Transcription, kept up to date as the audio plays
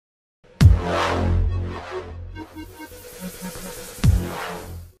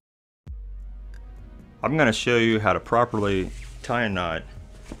I'm going to show you how to properly tie a knot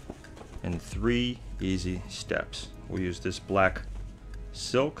in 3 easy steps. We'll use this black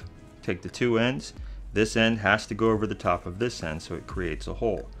silk, take the 2 ends. This end has to go over the top of this end so it creates a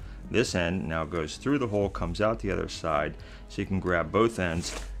hole. This end now goes through the hole, comes out the other side, so you can grab both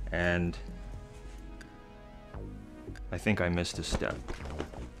ends, and I think I missed a step.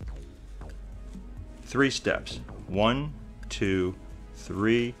 3 steps. 1, 2,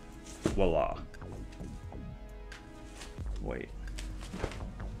 3, voila. Wait.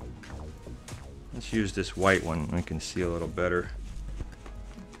 Let's use this white one, we can see a little better.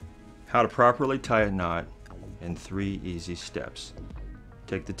 How to properly tie a knot in 3 easy steps.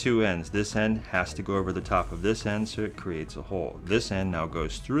 Take the 2 ends. This end has to go over the top of this end so it creates a hole. This end now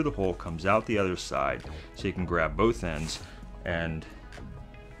goes through the hole, comes out the other side, so you can grab both ends. And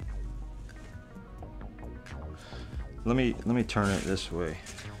let me turn it this way.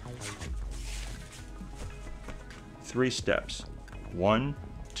 3 steps. 1,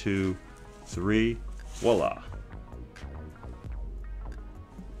 2, 3, voila.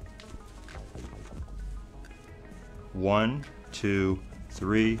 One, 2,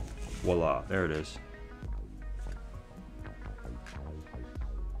 3, voila. There it is.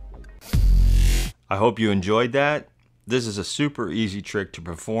 I hope you enjoyed that. This is a super easy trick to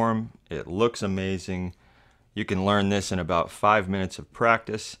perform. It looks amazing. You can learn this in about 5 minutes of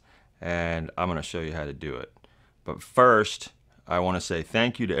practice, and I'm going to show you how to do it. But first, I want to say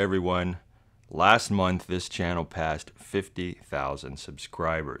thank you to everyone. Last month, this channel passed 50,000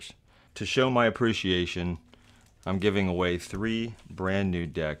 subscribers. To show my appreciation, I'm giving away 3 brand new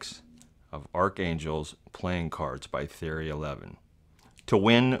decks of Archangels playing cards by Theory 11. To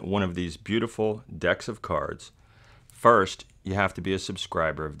win one of these beautiful decks of cards, first you have to be a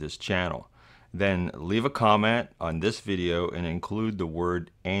subscriber of this channel. Then leave a comment on this video and include the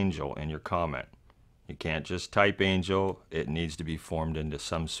word angel in your comment. You can't just type angel, it needs to be formed into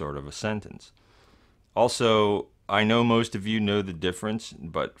some sort of a sentence. Also, I know most of you know the difference,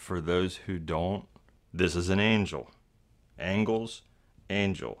 but for those who don't, this is an angel. Angles,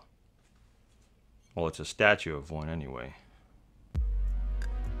 angel. Well, it's a statue of one anyway.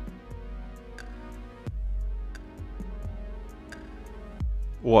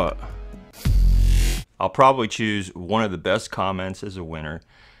 What? I'll probably choose one of the best comments as a winner,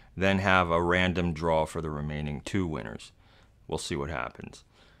 then have a random draw for the remaining 2 winners. We'll see what happens.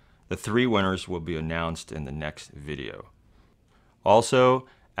 The 3 winners will be announced in the next video. Also,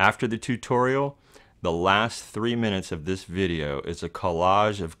 after the tutorial, the last 3 minutes of this video is a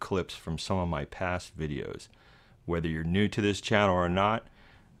collage of clips from some of my past videos. Whether you're new to this channel or not,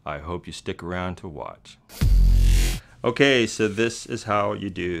 I hope you stick around to watch. Okay, so this is how you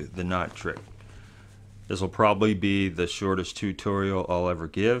do the knot trick. This will probably be the shortest tutorial I'll ever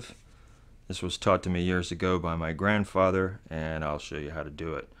give. This was taught to me years ago by my grandfather, and I'll show you how to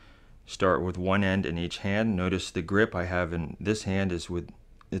do it. Start with one end in each hand. Notice the grip I have in this hand is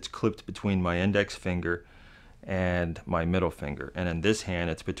it's clipped between my index finger and my middle finger, and in this hand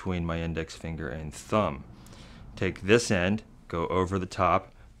it's between my index finger and thumb. Take this end, go over the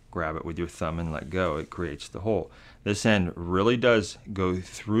top, grab it with your thumb and let go. It creates the hole. This end really does go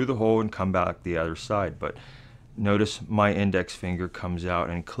through the hole and come back the other side, but notice my index finger comes out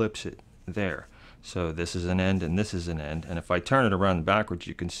and clips it there. So this is an end and this is an end, and if I turn it around backwards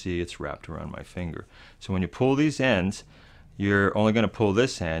you can see it's wrapped around my finger. So when you pull these ends, you're only going to pull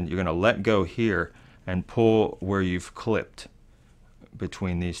this end, you're going to let go here and pull where you've clipped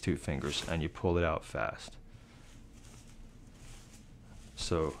between these 2 fingers, and you pull it out fast.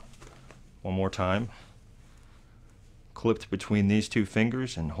 So one more time. Clipped between these 2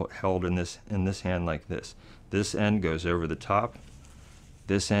 fingers and held in this hand like this. This end goes over the top.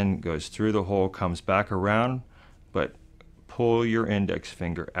 This end goes through the hole, comes back around, but pull your index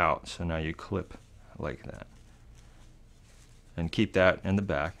finger out. So now you clip like that. And keep that in the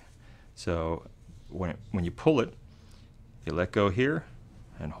back. So when you pull it, you let go here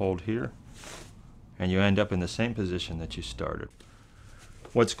and hold here, and you end up in the same position that you started.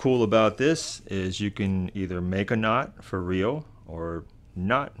 What's cool about this is you can either make a knot for real or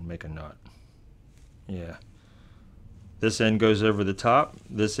not make a knot. Yeah. This end goes over the top,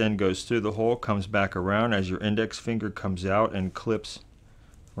 this end goes through the hole, comes back around as your index finger comes out and clips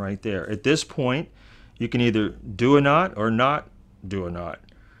right there. At this point, you can either do a knot or not do a knot.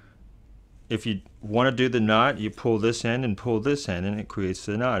 If you want to do the knot, you pull this end and pull this end and it creates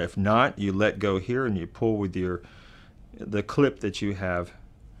the knot. If not, you let go here and you pull with the clip that you have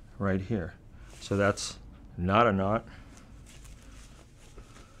right here. So that's not a knot.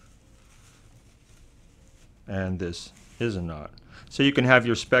 And this is a knot. So you can have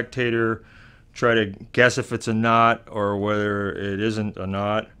your spectator try to guess if it's a knot or whether it isn't a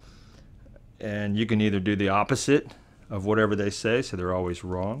knot. And you can either do the opposite of whatever they say, so they're always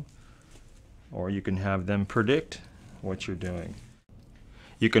wrong, or you can have them predict what you're doing.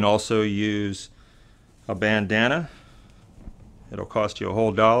 You can also use a bandana. It'll cost you a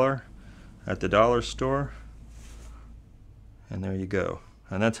whole $1 at the dollar store. And there you go.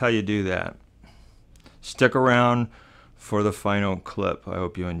 And that's how you do that. Stick around for the final clip. I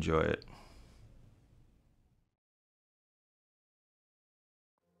hope you enjoy it.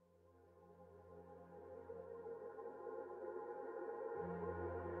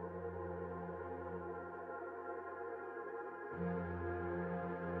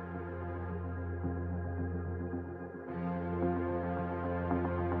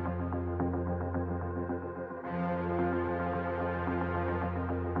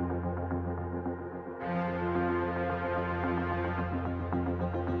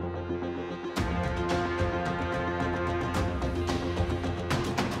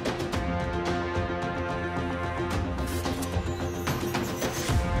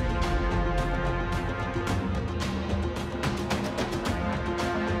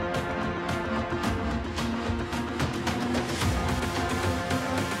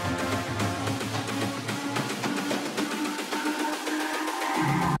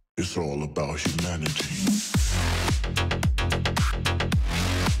 It's all about humanity.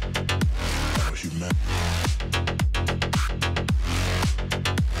 About humanity.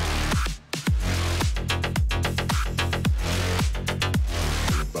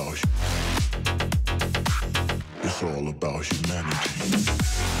 It's all about humanity.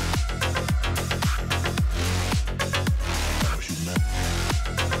 About humanity.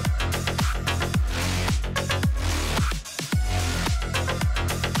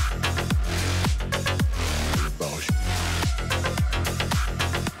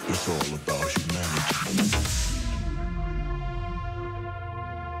 It's all about humanity.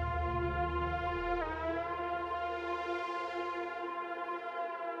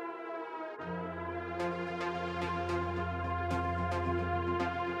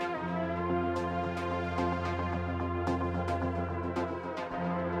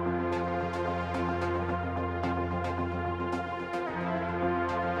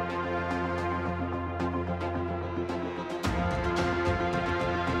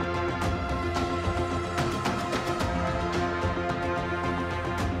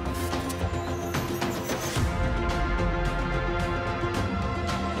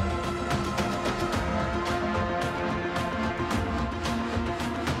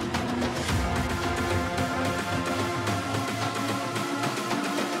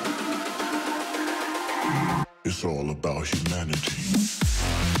 It's all about humanity.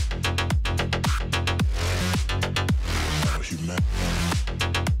 About humanity.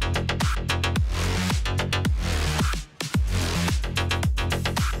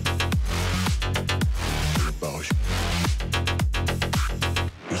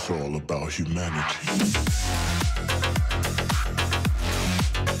 It's all about humanity.